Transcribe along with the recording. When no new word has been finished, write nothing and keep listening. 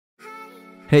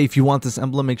Hey, if you want this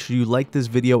emblem, make sure you like this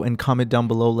video and comment down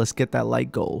below. Let's get that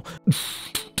like goal.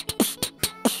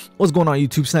 What's going on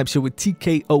YouTube? Snipes here with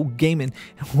TKO Gaming,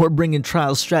 and we're bringing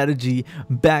Trials Strategy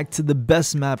back to the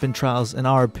best map in Trials in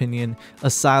our opinion,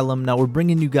 Asylum. Now we're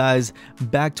bringing you guys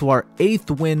back to our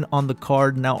 8th win on the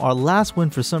card. Now our last win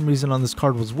for some reason on this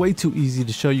card was way too easy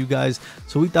to show you guys,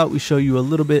 so we thought we'd show you a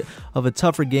little bit of a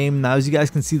tougher game. Now as you guys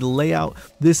can see the layout,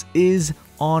 this is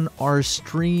on our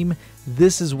stream.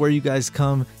 This is where you guys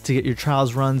come to get your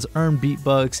trials runs, earn beat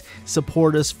bucks,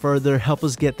 support us further, help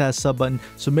us get that sub button.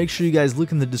 So make sure you guys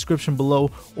look in the description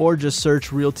below or just search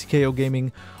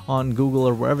realTKOgaming on Google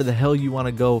or wherever the hell you want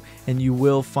to go, and you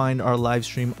will find our live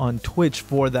stream on Twitch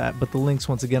for that. But the links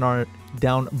once again are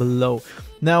down below.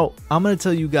 Now I'm going to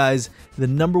tell you guys the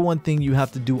number one thing you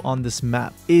have to do on this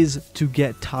map is to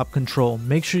get top control.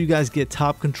 Make sure you guys get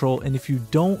top control, and if you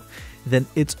don't, then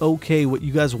it's okay. What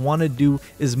you guys want to do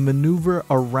is maneuver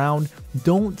around.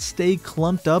 Don't stay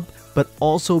clumped up, but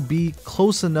also be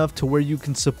close enough to where you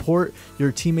can support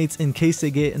your teammates in case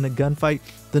they get in a gunfight.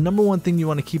 The number one thing you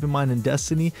want to keep in mind in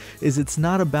Destiny is it's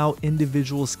not about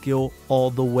individual skill all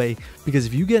the way, because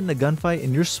if you get in a gunfight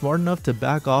and you're smart enough to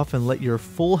back off and let your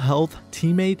full health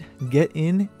teammate get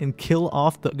in and kill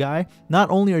off the guy, not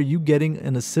only are you getting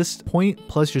an assist point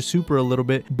plus your super a little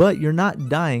bit, but you're not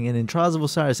dying. And in Trials of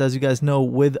Osiris, as you guys know,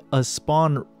 with a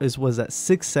spawn was at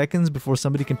 6 seconds before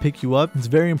somebody can pick you up. It's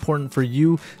very important for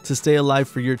you to stay alive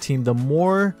for your team. The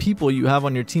more people you have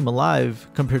on your team alive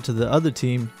compared to the other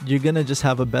team, you're gonna just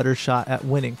have a better shot at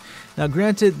winning. Now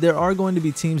granted, there are going to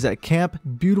be teams that camp.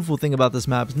 Beautiful thing about this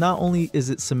map is not only is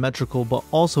it symmetrical, but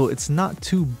also it's not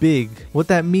too big. What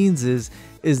that means is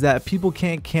that people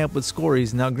can't camp with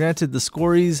scories. Now granted, the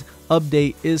scories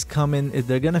update is coming.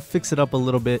 They're gonna fix it up a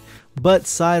little bit, but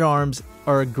sidearms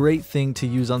are a great thing to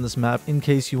use on this map in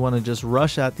case you want to just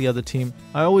rush at the other team.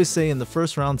 I always say in the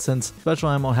first round, since special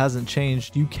ammo hasn't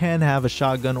changed, you can have a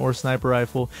shotgun or sniper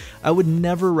rifle. I would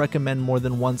never recommend more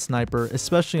than one sniper,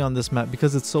 especially on this map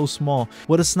because it's so small.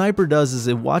 What a sniper does is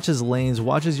it watches lanes,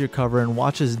 watches your cover, and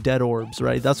watches dead orbs,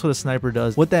 right? That's what a sniper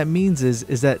does. What that means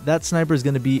is that sniper is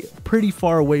going to be pretty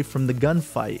far away from the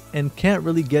gunfight and can't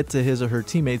really get to his or her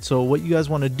teammates. So what you guys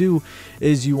want to do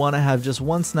is you want to have just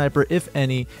one sniper, if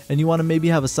any, and you want to maybe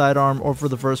have a sidearm, or for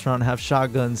the first round have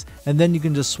shotguns, and then you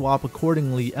can just swap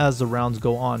accordingly as the rounds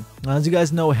go on. Now, as you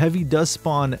guys know, heavy does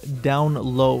spawn down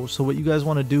low, so what you guys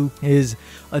want to do is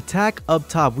attack up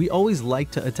top. We always like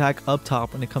to attack up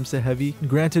top when it comes to heavy.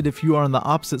 Granted, if you are on the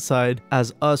opposite side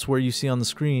as us where you see on the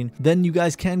screen, then you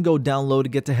guys can go down low to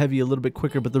get to heavy a little bit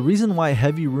quicker. But the reason why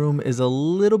heavy room is a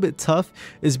little bit tough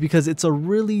is because it's a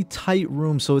really tight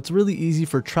room, so it's really easy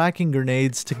for tracking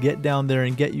grenades to get down there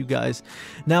and get you guys.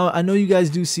 Now I know you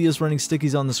guys do see us running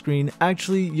stickies on the screen.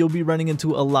 Actually, you'll be running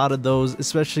into a lot of those,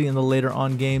 especially in the later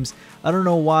on games. I don't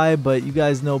know why, but you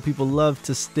guys know people love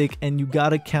to stick, and you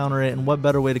gotta counter it, and what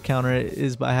better way to counter it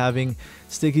is by having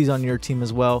stickies on your team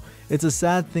as well. It's a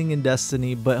sad thing in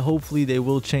Destiny, but hopefully they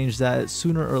will change that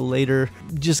sooner or later.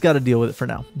 Just got to deal with it for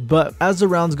now. But as the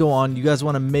rounds go on, you guys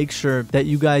want to make sure that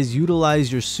you guys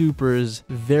utilize your supers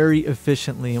very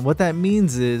efficiently. And what that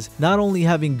means is not only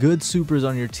having good supers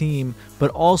on your team, but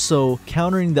also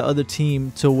countering the other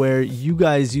team to where you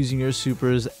guys using your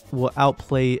supers will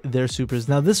outplay their supers.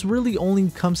 Now this really only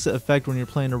comes to effect when you're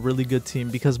playing a really good team,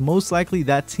 because most likely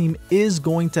that team is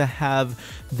going to have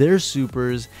their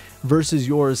supers versus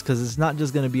yours, because it's not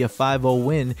just going to be a 5-0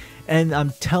 win. And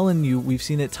I'm telling you, we've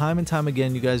seen it time and time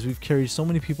again, you guys. We've carried so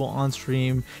many people on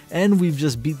stream, and we've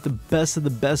just beat the best of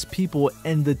the best people,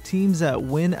 and the teams that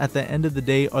win at the end of the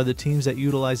day are the teams that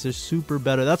utilize their super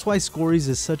better. That's why scories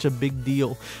is such a big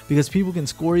deal, because people can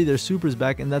scory their supers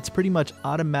back, and that's pretty much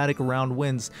automatic round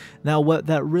wins. Now what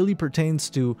that really pertains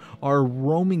to are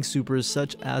roaming supers,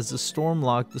 such as the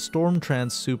Stormlock, the Storm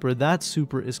Trance super. That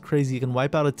super is crazy. It can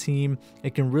wipe out a team.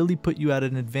 It can really put you at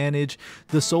an advantage.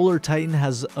 The Solar Titan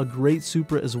has a great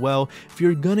super as well. If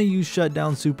you're gonna use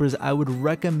shutdown supers, I would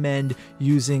recommend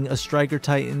using a Striker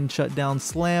Titan shutdown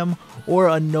slam or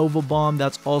a Nova Bomb.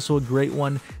 That's also a great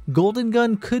one. Golden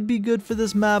Gun could be good for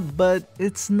this map, but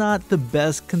it's not the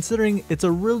best considering it's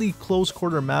a really close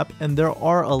quarter map and there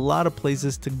are a lot of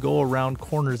places to go around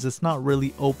corners. It's not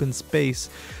really open space.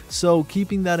 So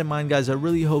keeping that in mind, guys, I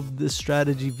really hope this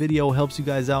strategy video helps you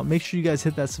guys out. Make sure you guys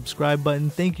hit that subscribe button.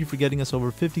 Thank you you for getting us over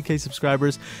 50k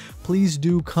subscribers. Please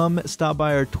do come stop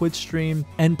by our Twitch stream,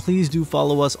 and please do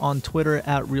follow us on Twitter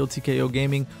at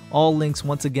realTKOgaming. All links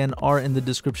once again are in the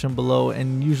description below,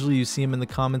 and usually you see them in the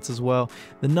comments as well.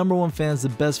 The #1 fans, the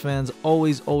best fans,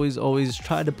 always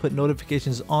try to put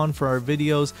notifications on for our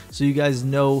videos so you guys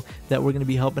know that we're going to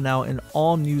be helping out in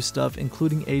all new stuff,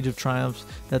 including Age of Triumphs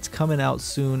that's coming out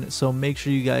soon. So make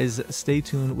sure you guys stay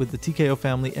tuned with the TKO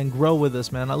family and grow with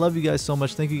us, man. I love you guys so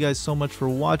much. Thank you guys so much for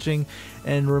watching,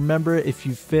 and remember, if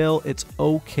you fail, it's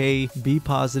okay. Be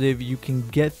positive. You can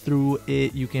get through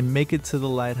it. You can make it to the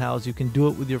lighthouse. You can do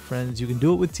it with your friends. You can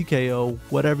do it with TKO.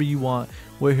 Whatever you want,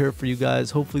 we're here for you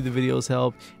guys. Hopefully the videos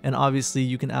help, and obviously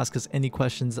you can ask us any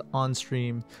questions on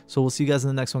stream. So we'll see you guys in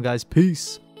the next one, guys.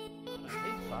 Peace. I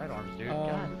hate sidearms, dude.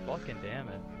 God fucking damn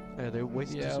it. Yeah, they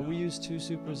waste. Yeah, we use 2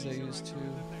 supers, they use 2.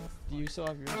 Do you still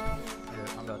have yours? Yeah,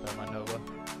 I'm about to have my Nova.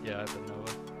 Yeah, I have the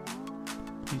Nova.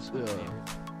 He's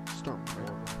storm.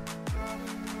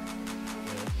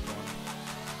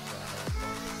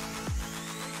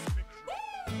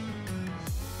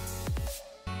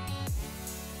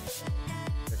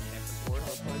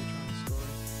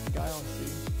 The guy on C.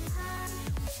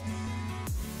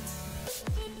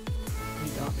 He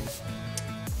got me.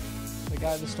 The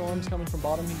guy, the storm's coming from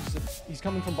bottom. He's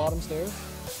coming from bottom stairs.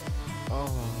 Oh,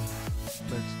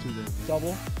 there's 2 there.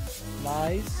 Double.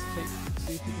 Nice.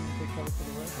 See if you can take cover for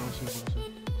the right.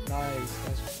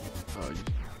 Nice. Oh,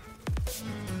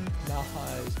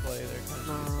 Nice play there.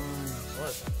 nice.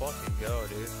 Let's fucking go,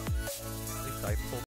 dude. At least I pulled